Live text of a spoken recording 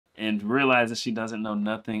and realizes she doesn't know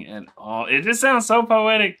nothing at all. It just sounds so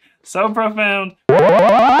poetic, so profound.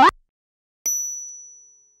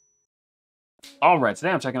 All right,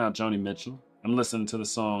 today I'm checking out Joni Mitchell. I'm listening to the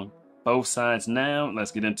song Both Sides Now.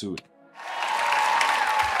 Let's get into it.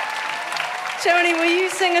 Joni, will you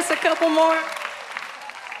sing us a couple more?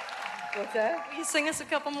 What's that? Will you sing us a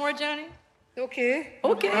couple more, Joni? Okay.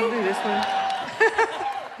 Okay. I'll do this one.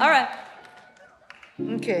 All right.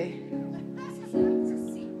 Okay.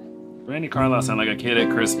 Brandy Carlisle sounds like a kid at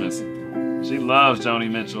Christmas. She loves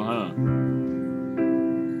Joni Mitchell, huh?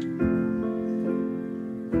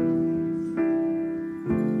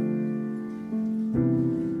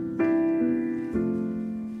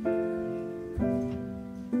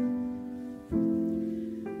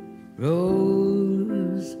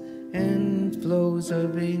 Rose and flows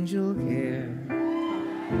of angel hair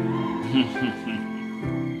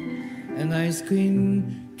and ice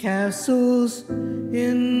cream castles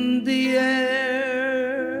in the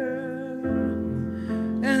air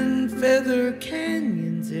and feather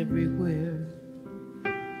canyons everywhere.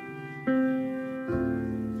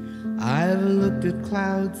 I've looked at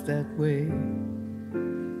clouds that way,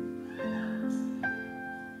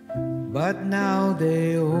 but now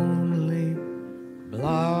they only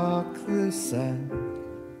block the sun.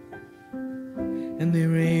 And they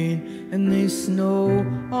rain and they snow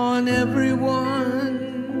on everyone.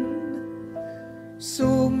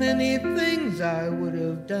 So many things I would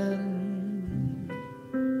have done,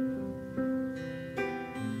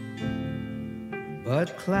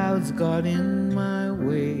 but clouds got in my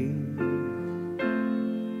way.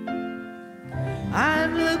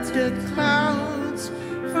 I've looked at clouds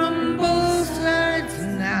from both sides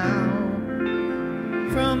now,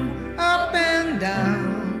 from up and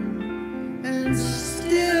down, and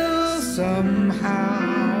still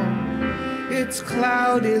somehow it's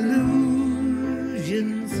cloud illusions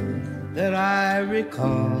that I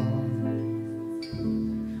recall.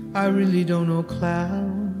 I really don't know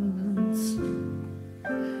clouds.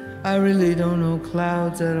 I really don't know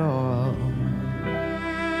clouds at all.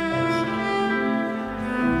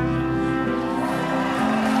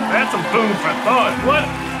 That's some food for thought. What?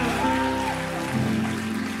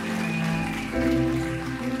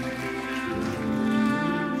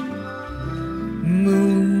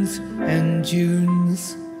 Moons and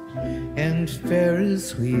Junes and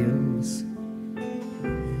Ferris wheels,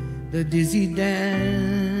 the dizzy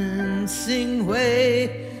dancing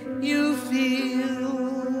way you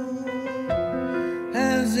feel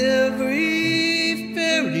as every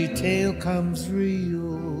fairy tale comes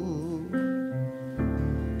real.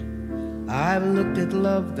 I've looked at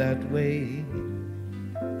love that way,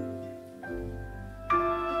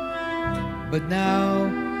 but now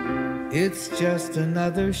it's just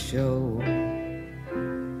another show.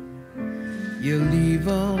 You leave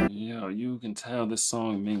on. Yo, you can tell this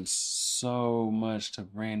song means so much to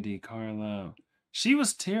Brandy Carlisle. She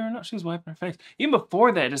was tearing up. She was wiping her face. Even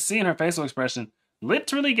before that, just seeing her facial expression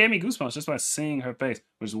literally gave me goosebumps just by seeing her face,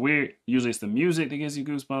 which is weird. Usually it's the music that gives you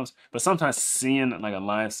goosebumps, but sometimes seeing like a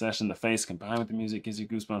live session, the face combined with the music gives you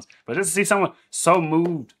goosebumps. But just to see someone so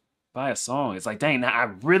moved by a song, it's like, dang, now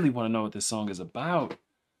I really want to know what this song is about.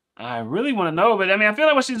 I really want to know, but I mean, I feel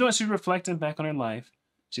like what she's doing, she's reflecting back on her life.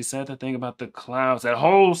 She said the thing about the clouds, that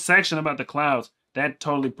whole section about the clouds, that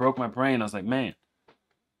totally broke my brain. I was like, man,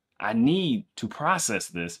 I need to process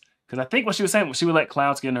this. Because I think what she was saying, she would let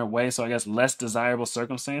clouds get in her way, so I guess less desirable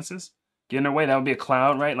circumstances get in her way. That would be a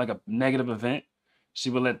cloud, right? Like a negative event. She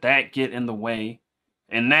would let that get in the way.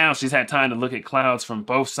 And now she's had time to look at clouds from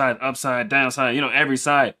both sides, upside, downside, you know, every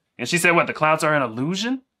side. And she said, what, the clouds are an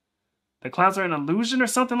illusion? The clouds are an illusion or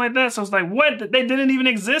something like that? So it's like, what? They didn't even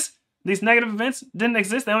exist? These negative events didn't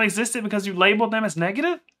exist? They only existed because you labeled them as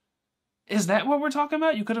negative? Is that what we're talking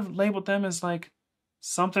about? You could have labeled them as like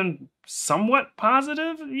something somewhat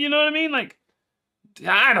positive, you know what I mean? Like,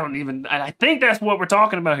 I think that's what we're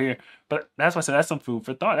talking about here. But that's why I said that's some food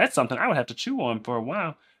for thought. That's something I would have to chew on for a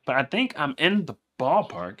while. But I think I'm in the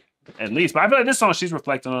ballpark, at least. But I feel like this song, she's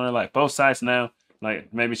reflecting on her life. Both sides now.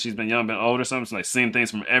 Like, maybe she's been young, been old or something. So like seeing things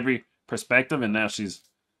from every perspective, and now she's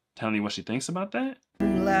telling you what she thinks about that.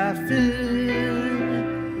 Laughing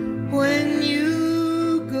when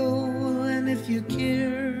you go, and if you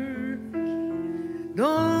care,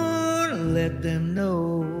 don't let them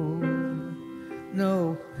know.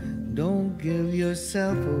 No, don't give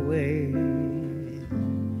yourself away.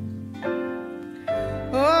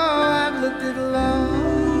 Oh, I've looked at love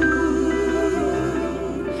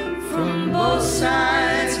from both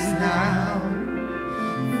sides now,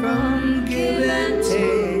 from give and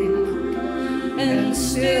take, and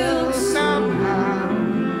still somehow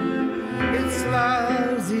it's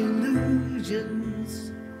love's illusion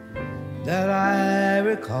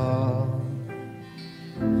recall.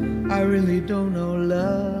 I really don't know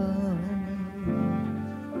love.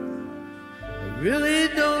 I really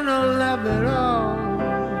don't know love at all.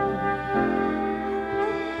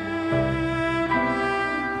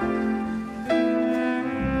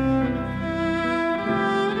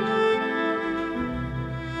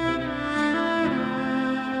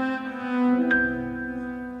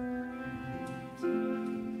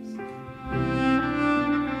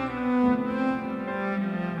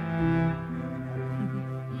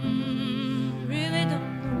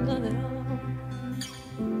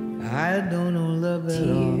 I don't know love at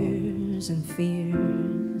all. Tears and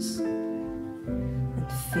fears and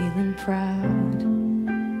feeling proud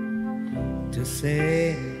To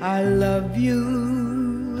say I love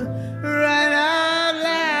you right out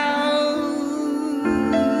loud.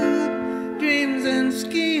 Dreams and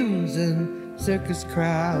schemes and circus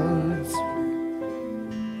crowds.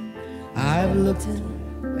 I've looked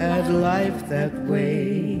at life that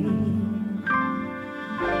way.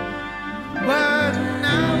 But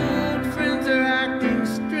now friends are acting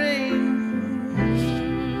strange,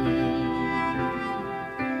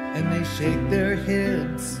 and they shake their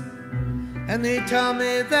heads and they tell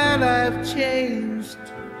me that I've changed.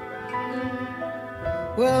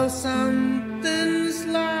 Well, something's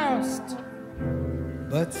lost,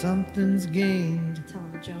 but something's gained. Tell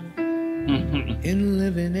him, Joni. In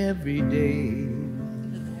living every day.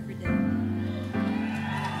 Living every day.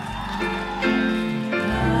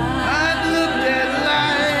 I've looked at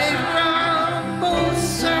life from both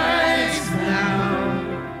sides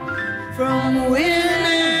now, from win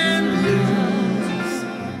and lose,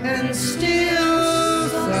 and still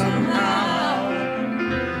somehow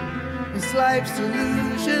it's life's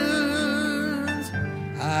illusions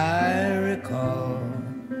I recall.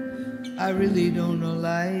 I really don't know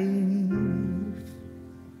life.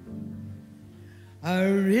 I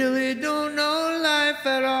really don't know life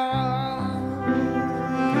at all.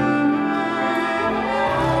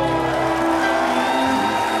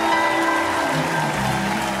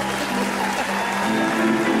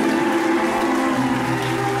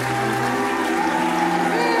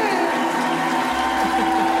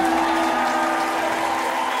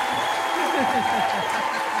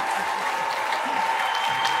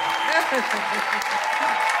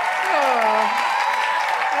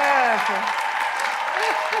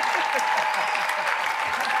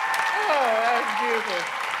 That's beautiful.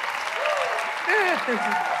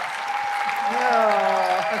 How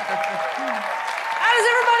does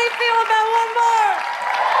everybody feel about one more?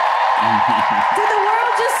 Did the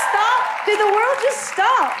world just stop? Did the world just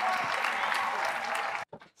stop?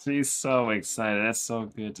 She's so excited. That's so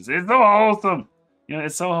good to see. It's so wholesome. You know,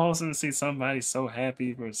 it's so wholesome to see somebody so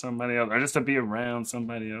happy for somebody else, or just to be around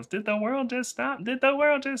somebody else. Did the world just stop? Did the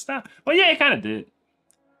world just stop? Well, yeah, it kind of did.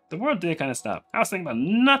 The world did kind of stop. I was thinking about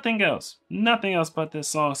nothing else but this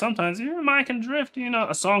song. Sometimes your mind can drift, you know,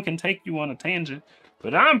 a song can take you on a tangent,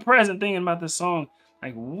 but I'm present thinking about this song.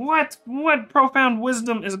 Like, what profound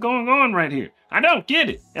wisdom is going on right here? I don't get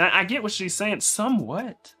it. And I get what she's saying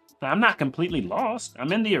somewhat. I'm not completely lost.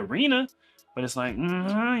 I'm in the arena, but it's like, you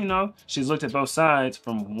know, she's looked at both sides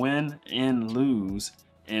from win and lose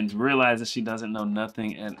and realizes she doesn't know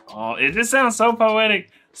nothing at all. It just sounds so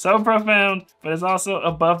poetic, so profound, but it's also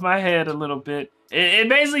above my head a little bit. It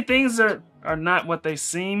basically, things are not what they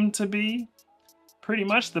seem to be. Pretty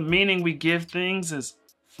much the meaning we give things is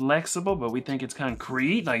flexible, but we think it's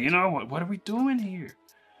concrete. Like, you know, what are we doing here?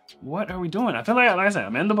 What are we doing? I feel like I said,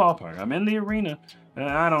 I'm in the ballpark. I'm in the arena.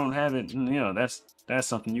 I don't have it. You know, that's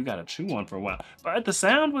something you got to chew on for a while. But the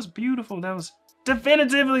sound was beautiful. That was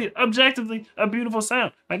definitively, objectively, a beautiful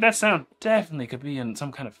sound. Like, that sound definitely could be in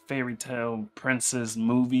some kind of fairy tale princess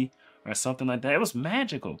movie or something like that. It was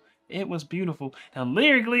magical. It was beautiful. Now,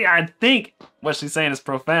 lyrically, I think what she's saying is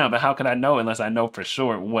profound, but how could I know unless I know for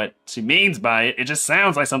sure what she means by it? It just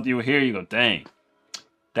sounds like something you would hear, you go, dang,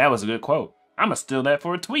 that was a good quote. I'm gonna steal that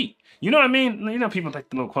for a tweet. You know what I mean? You know, people take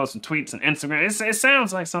the little quotes from tweets and Instagram. It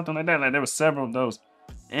sounds like something like that. Like, there were several of those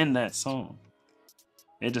in that song.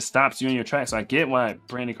 It just stops you in your tracks. So I get why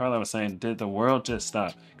Brandi Carlile was saying, did the world just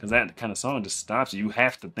stop? Because that kind of song just stops you. You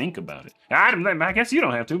have to think about it. I guess you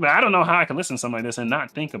don't have to, but I don't know how I can listen to something like this and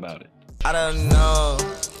not think about it. I don't know.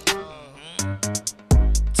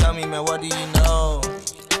 Tell me, man, what do you know?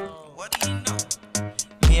 What do you know?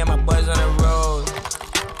 Me and my boys on the road.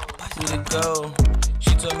 Who to go?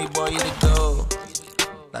 She told me, boy, you to go.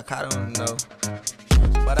 Like, I don't know.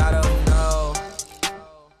 But I don't